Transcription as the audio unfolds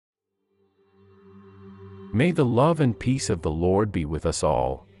May the love and peace of the Lord be with us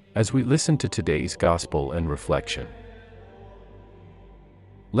all, as we listen to today's gospel and reflection.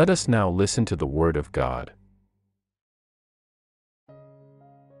 Let us now listen to the Word of God.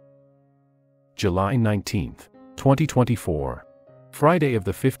 July 19th, 2024, Friday of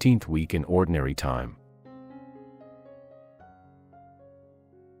the 15th week in Ordinary Time.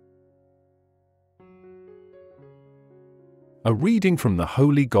 A reading from the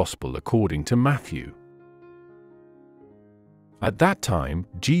Holy Gospel according to Matthew. At that time,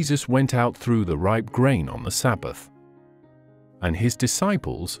 Jesus went out through the ripe grain on the Sabbath. And his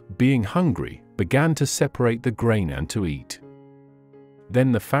disciples, being hungry, began to separate the grain and to eat.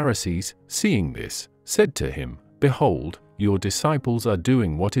 Then the Pharisees, seeing this, said to him, "Behold, your disciples are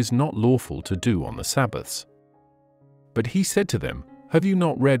doing what is not lawful to do on the Sabbaths." But he said to them, "Have you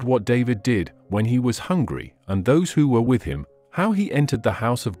not read what David did when he was hungry, and those who were with him, how he entered the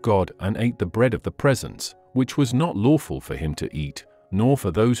house of God and ate the bread of the presence, which was not lawful for him to eat, nor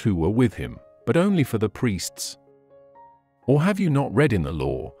for those who were with him, but only for the priests? Or have you not read in the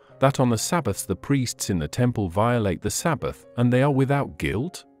law, that on the Sabbaths the priests in the temple violate the Sabbath, and they are without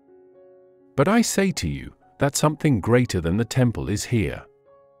guilt? But I say to you, that something greater than the temple is here.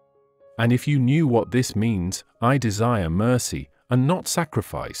 And if you knew what this means, I desire mercy, and not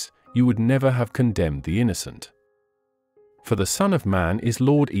sacrifice, you would never have condemned the innocent. For the Son of Man is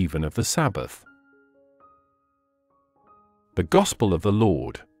Lord even of the Sabbath." The Gospel of the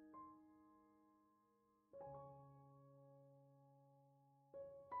Lord.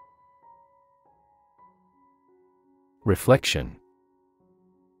 Reflection.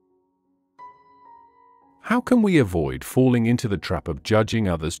 How can we avoid falling into the trap of judging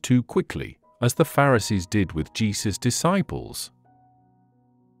others too quickly, as the Pharisees did with Jesus' disciples?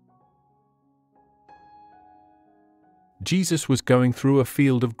 Jesus was going through a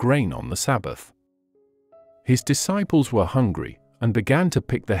field of grain on the Sabbath. His disciples were hungry and began to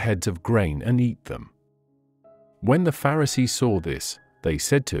pick the heads of grain and eat them. When the Pharisees saw this, they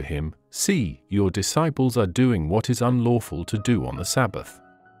said to him, "See, your disciples are doing what is unlawful to do on the Sabbath."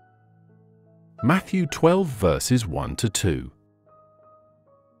 Matthew 12 verses 1 to 2.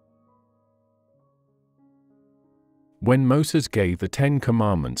 When Moses gave the 10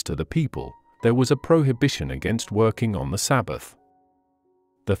 Commandments to the people, there was a prohibition against working on the Sabbath.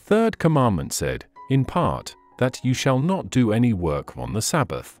 The third commandment said, in part, that you shall not do any work on the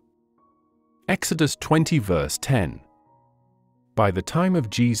Sabbath. Exodus 20 verse 10. By the time of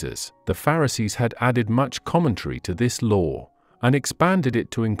Jesus, the Pharisees had added much commentary to this law, and expanded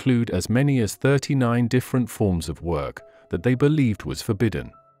it to include as many as 39 different forms of work that they believed was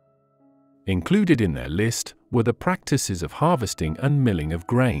forbidden. Included in their list were the practices of harvesting and milling of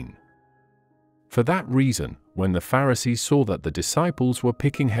grain. For that reason, when the Pharisees saw that the disciples were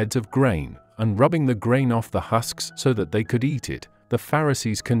picking heads of grain and rubbing the grain off the husks so that they could eat it, the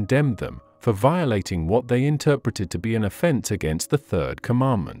Pharisees condemned them for violating what they interpreted to be an offense against the third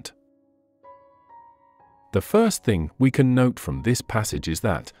commandment. The first thing we can note from this passage is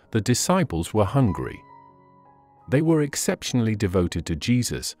that the disciples were hungry. They were exceptionally devoted to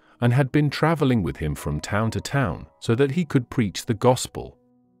Jesus and had been traveling with him from town to town so that he could preach the gospel.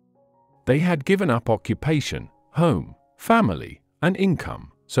 They had given up occupation, home, family, and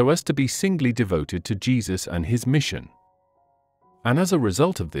income so as to be singly devoted to Jesus and his mission. And as a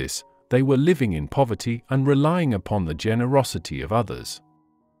result of this, they were living in poverty and relying upon the generosity of others.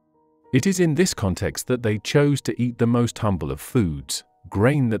 It is in this context that they chose to eat the most humble of foods,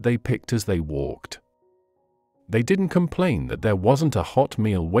 grain that they picked as they walked. They didn't complain that there wasn't a hot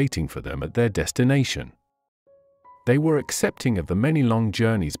meal waiting for them at their destination. They were accepting of the many long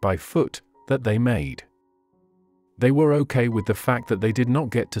journeys by foot that they made. They were okay with the fact that they did not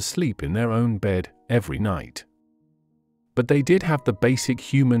get to sleep in their own bed every night. But they did have the basic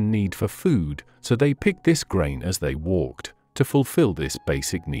human need for food, so they picked this grain as they walked, to fulfill this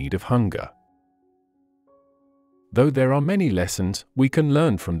basic need of hunger. Though there are many lessons we can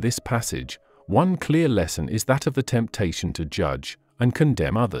learn from this passage, one clear lesson is that of the temptation to judge and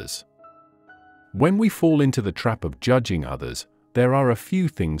condemn others. When we fall into the trap of judging others, there are a few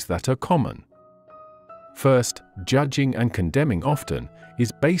things that are common. First, judging and condemning often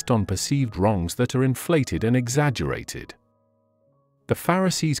is based on perceived wrongs that are inflated and exaggerated. The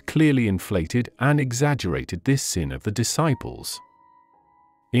Pharisees clearly inflated and exaggerated this sin of the disciples.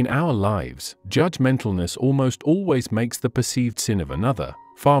 In our lives, judgmentalness almost always makes the perceived sin of another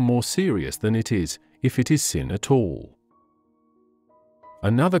far more serious than it is, if it is sin at all.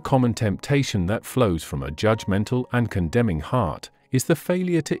 Another common temptation that flows from a judgmental and condemning heart is the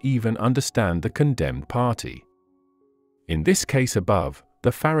failure to even understand the condemned party. In this case above,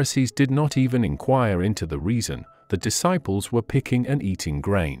 the Pharisees did not even inquire into the reason the disciples were picking and eating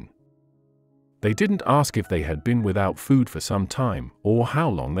grain. They didn't ask if they had been without food for some time or how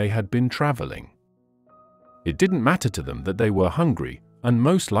long they had been traveling. It didn't matter to them that they were hungry, and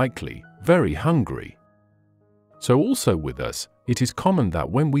most likely, very hungry. So also with us, it is common that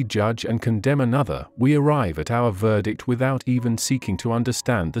when we judge and condemn another, we arrive at our verdict without even seeking to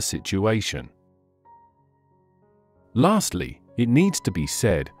understand the situation. Lastly, it needs to be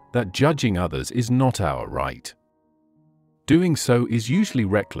said that judging others is not our right. Doing so is usually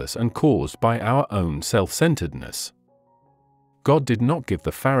reckless and caused by our own self-centeredness. God did not give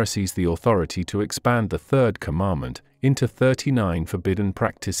the Pharisees the authority to expand the third commandment into 39 forbidden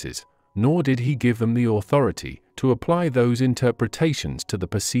practices, nor did he give them the authority to apply those interpretations to the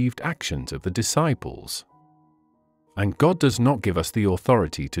perceived actions of the disciples. And God does not give us the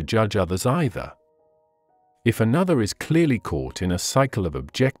authority to judge others either. If another is clearly caught in a cycle of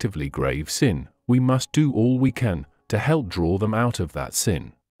objectively grave sin, we must do all we can to help draw them out of that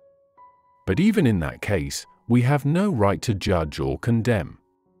sin. But even in that case, we have no right to judge or condemn.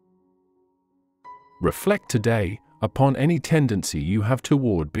 Reflect today upon any tendency you have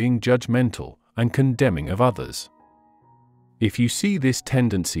toward being judgmental and condemning of others. If you see this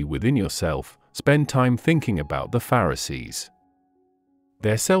tendency within yourself, spend time thinking about the Pharisees.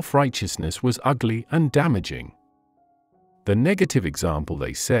 Their self-righteousness was ugly and damaging. The negative example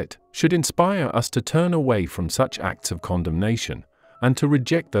they set should inspire us to turn away from such acts of condemnation and to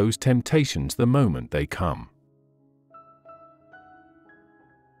reject those temptations the moment they come.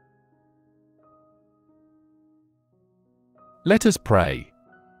 Let us pray.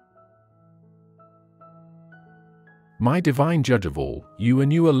 My divine Judge of all, you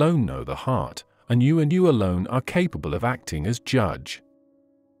and you alone know the heart, and you alone are capable of acting as judge.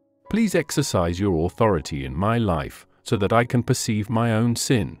 Please exercise your authority in my life so that I can perceive my own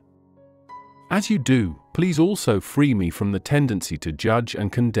sin. As you do, please also free me from the tendency to judge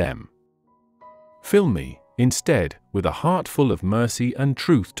and condemn. Fill me, instead, with a heart full of mercy and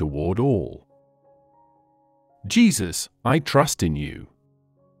truth toward all. Jesus, I trust in you.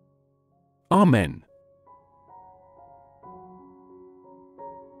 Amen.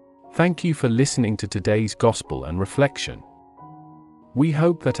 Thank you for listening to today's Gospel and Reflection. We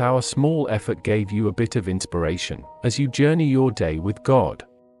hope that our small effort gave you a bit of inspiration as you journey your day with God.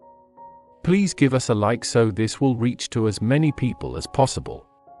 Please give us a like so this will reach to as many people as possible.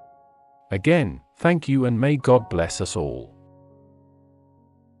 Again, thank you and may God bless us all.